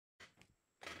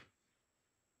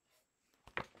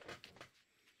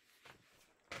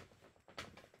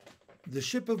The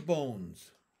Ship of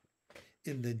Bones.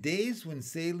 In the days when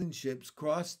sailing ships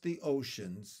crossed the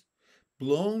oceans,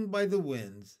 blown by the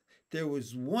winds, there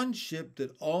was one ship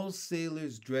that all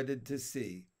sailors dreaded to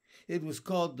see. It was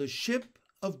called the Ship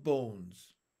of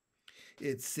Bones.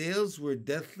 Its sails were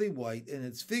deathly white, and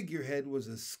its figurehead was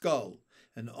a skull,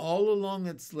 and all along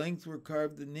its length were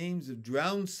carved the names of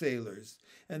drowned sailors,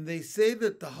 and they say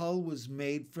that the hull was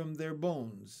made from their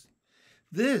bones.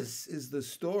 This is the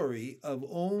story of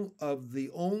the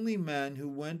only man who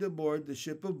went aboard the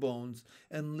Ship of Bones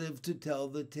and lived to tell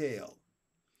the tale.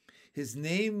 His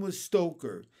name was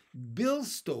Stoker, Bill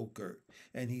Stoker,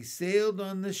 and he sailed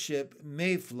on the ship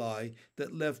Mayfly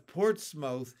that left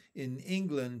Portsmouth in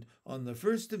England on the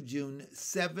 1st of June,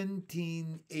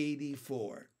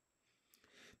 1784.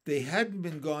 They hadn't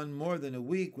been gone more than a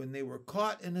week when they were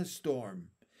caught in a storm,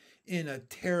 in a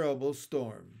terrible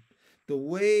storm. The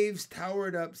waves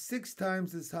towered up 6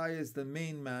 times as high as the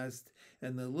mainmast,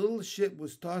 and the little ship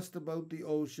was tossed about the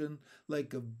ocean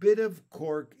like a bit of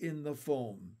cork in the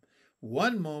foam.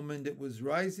 One moment it was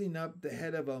rising up the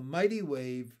head of a mighty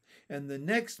wave, and the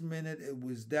next minute it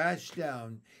was dashed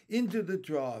down into the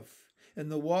trough, and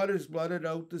the waters blotted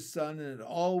out the sun, and it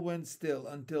all went still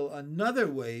until another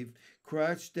wave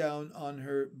crashed down on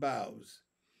her bows.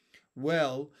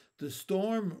 Well, the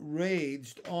storm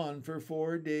raged on for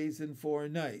 4 days and 4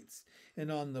 nights,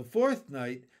 and on the 4th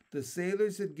night the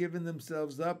sailors had given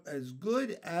themselves up as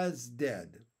good as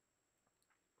dead.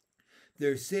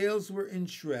 Their sails were in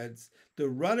shreds, the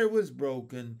rudder was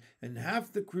broken, and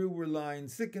half the crew were lying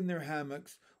sick in their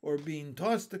hammocks or being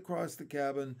tossed across the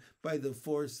cabin by the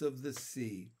force of the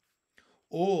sea.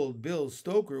 Old Bill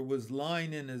Stoker was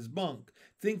lying in his bunk,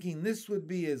 thinking this would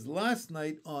be his last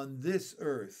night on this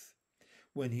earth,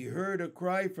 when he heard a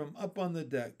cry from up on the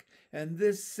deck, and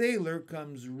this sailor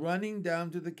comes running down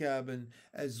to the cabin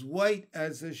as white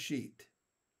as a sheet.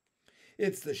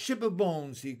 "It's the Ship of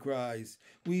Bones," he cries.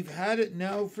 "We've had it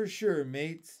now for sure,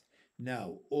 mates."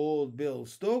 Now, old Bill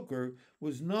Stoker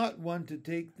was not one to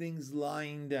take things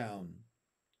lying down.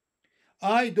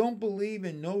 "I don't believe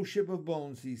in no ship of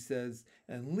bones," he says,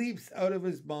 and leaps out of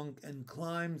his bunk and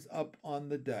climbs up on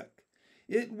the deck.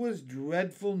 It was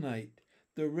dreadful night.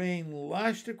 The rain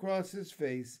lashed across his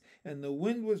face, and the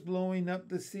wind was blowing up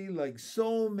the sea like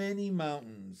so many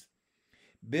mountains.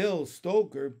 Bill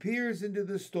Stoker peers into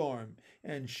the storm,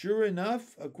 and sure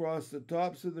enough, across the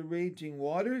tops of the raging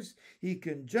waters, he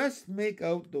can just make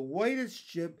out the whitest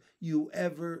ship you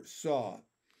ever saw.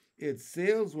 Its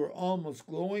sails were almost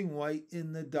glowing white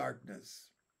in the darkness.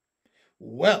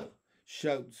 "Well,"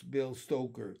 shouts Bill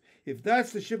Stoker, "if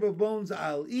that's the Ship of Bones,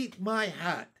 I'll eat my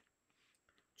hat."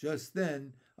 Just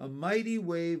then, a mighty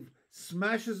wave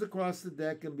smashes across the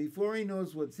deck, and before he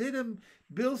knows what's hit him,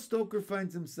 Bill Stoker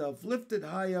finds himself lifted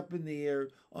high up in the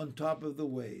air on top of the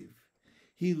wave.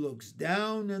 He looks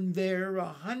down, and there,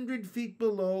 100 feet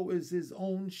below, is his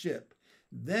own ship.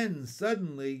 Then,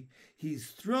 suddenly, he's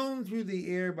thrown through the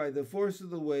air by the force of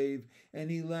the wave,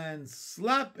 and he lands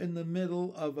slap in the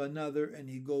middle of another, and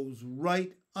he goes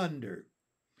right under.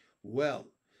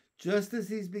 Well, just as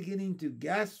he's beginning to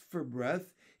gasp for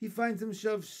breath, he finds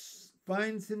himself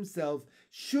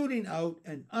shooting out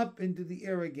and up into the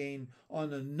air again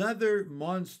on another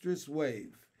monstrous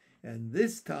wave. And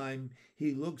this time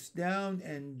he looks down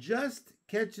and just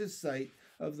catches sight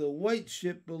of the white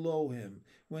ship below him,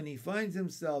 when he finds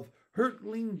himself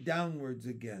hurtling downwards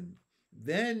again.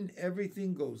 Then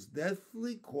everything goes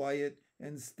deathly quiet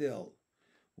and still.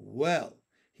 Well,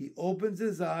 he opens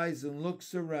his eyes and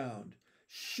looks around.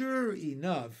 Sure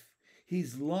enough,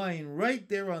 he's lying right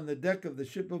there on the deck of the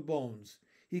Ship of Bones.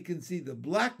 He can see the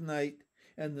black night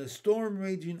and the storm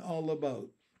raging all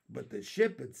about, but the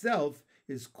ship itself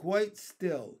is quite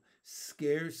still,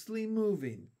 scarcely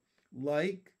moving,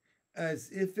 like as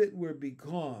if it were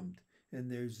becalmed, and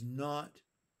there's not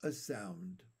a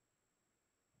sound.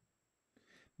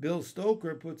 Bill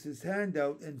Stoker puts his hand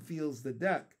out and feels the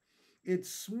deck. It's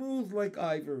smooth like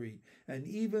ivory, and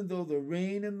even though the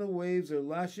rain and the waves are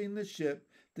lashing the ship,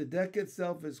 the deck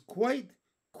itself is quite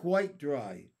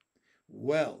dry.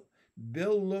 Well,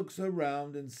 Bill looks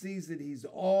around and sees that he's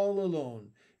all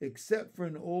alone, except for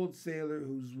an old sailor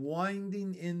who's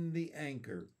winding in the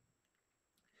anchor.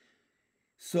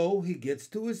 So he gets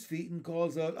to his feet and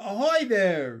calls out, "Ahoy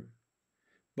there!"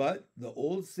 But the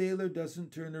old sailor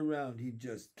doesn't turn around. He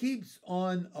just keeps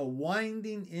on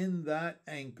a-winding in that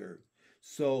anchor.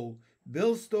 So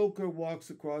Bill Stoker walks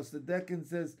across the deck and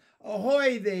says,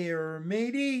 "Ahoy there,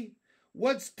 matey!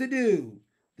 What's to do?"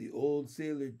 The old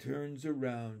sailor turns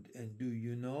around, and do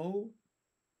you know?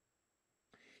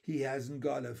 He hasn't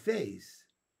got a face.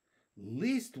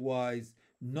 Leastwise,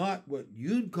 Not what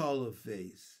you'd call a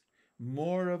face,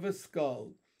 more of a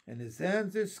skull, and his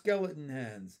hands are skeleton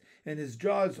hands, and his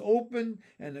jaws open,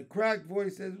 and a cracked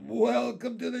voice says,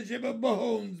 "Welcome to the Ship of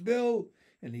Bones, Bill!"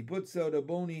 And he puts out a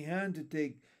bony hand to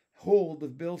take hold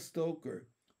of Bill Stoker.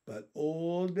 But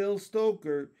old Bill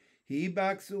Stoker, he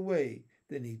backs away.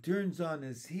 Then he turns on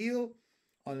his heels,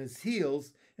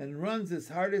 and runs as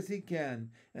hard as he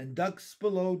can, and ducks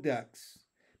below decks.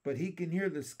 But he can hear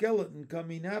the skeleton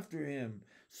coming after him,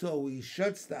 so he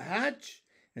shuts the hatch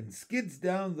and skids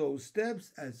down those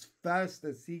steps as fast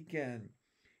as he can.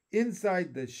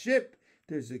 Inside the ship,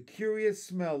 there's a curious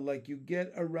smell like you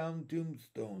get around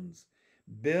tombstones.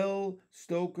 Bill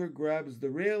Stoker grabs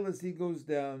the rail as he goes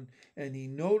down, and he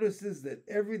notices that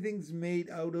everything's made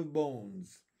out of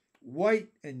bones,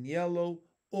 white and yellow,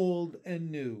 old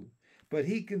and new. But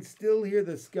he can still hear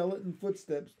the skeleton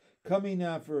footsteps coming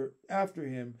after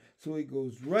him, so he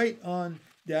goes right on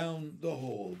down the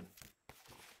hold.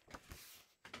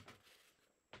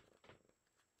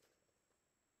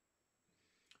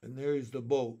 And there's the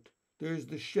boat. There's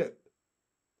the ship.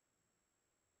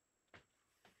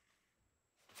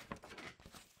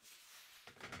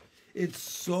 It's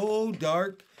so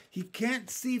dark, he can't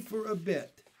see for a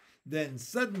bit. Then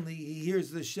suddenly he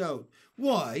hears the shout.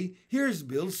 "Why, here's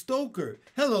Bill Stoker.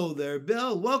 Hello there,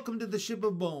 Bill. Welcome to the Ship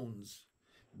of Bones."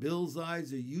 Bill's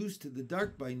eyes are used to the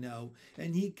dark by now,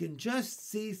 and he can just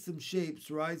see some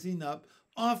shapes rising up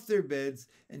off their beds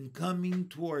and coming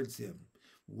towards him.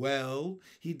 Well,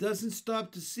 he doesn't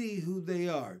stop to see who they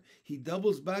are. He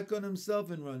doubles back on himself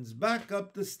and runs back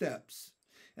up the steps.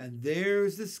 And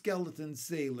there's the skeleton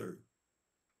sailor,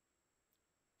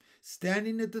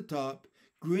 standing at the top,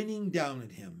 grinning down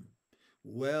at him.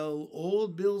 Well,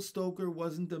 old Bill Stoker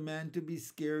wasn't a man to be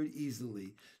scared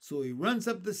easily, so he runs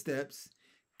up the steps,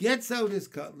 gets out his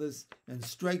cutlass, and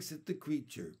strikes at the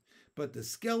creature. But the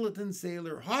skeleton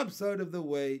sailor hops out of the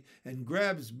way and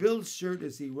grabs Bill's shirt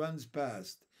as he runs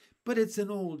past. But it's an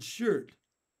old shirt,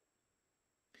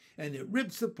 and it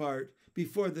rips apart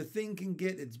before the thing can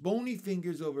get its bony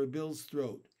fingers over Bill's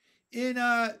throat. In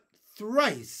a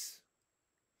thrice,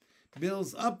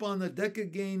 Bill's up on the deck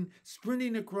again,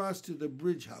 sprinting across to the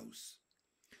bridge house.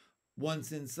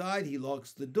 Once inside, he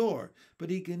locks the door, but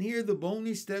he can hear the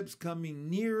bony steps coming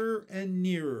nearer and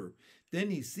nearer.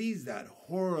 Then he sees that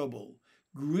horrible,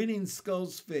 grinning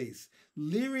skull's face,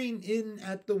 leering in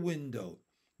at the window.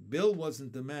 Bill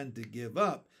wasn't the man to give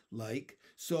up,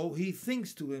 so he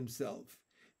thinks to himself,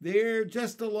 "They're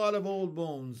just a lot of old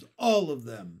bones, all of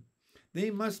them.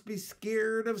 They must be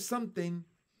scared of something."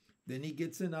 Then he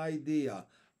gets an idea.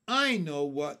 "I know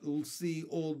what'll see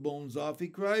old bones off," he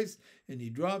cries, and he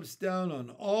drops down on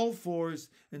all fours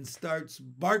and starts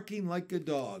barking like a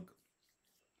dog.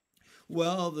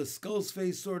 Well, the skull's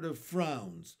face sort of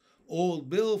frowns. Old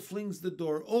Bill flings the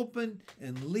door open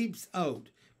and leaps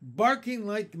out, barking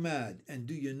like mad. And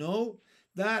do you know,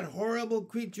 that horrible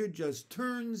creature just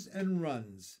turns and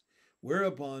runs.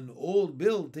 Whereupon old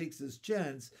Bill takes his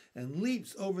chance and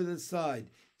leaps over the side.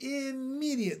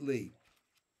 Immediately,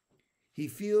 he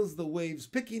feels the waves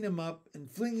picking him up and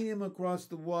flinging him across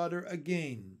the water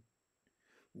again.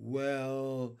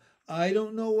 Well, I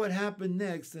don't know what happened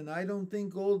next, and I don't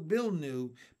think old Bill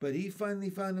knew, but he finally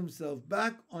found himself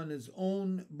back on his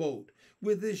own boat,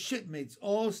 with his shipmates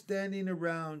all standing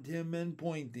around him and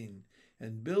pointing.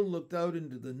 And Bill looked out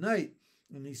into the night,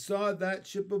 and he saw that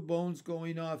ship of bones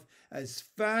going off as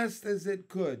fast as it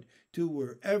could to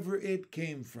wherever it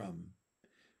came from.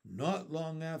 Not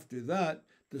long after that,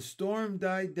 the storm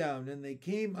died down, and they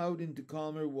came out into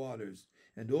calmer waters,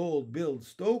 and old Bill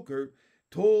Stoker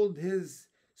told his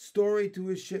story to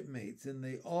his shipmates, and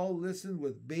they all listened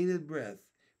with bated breath.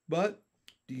 But,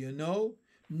 do you know,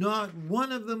 not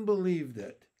one of them believed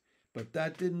it. But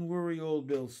that didn't worry old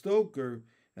Bill Stoker,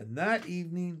 and that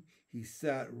evening he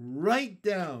sat right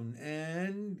down,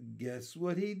 and guess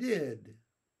what he did?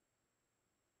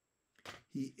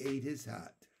 He ate his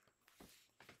hat.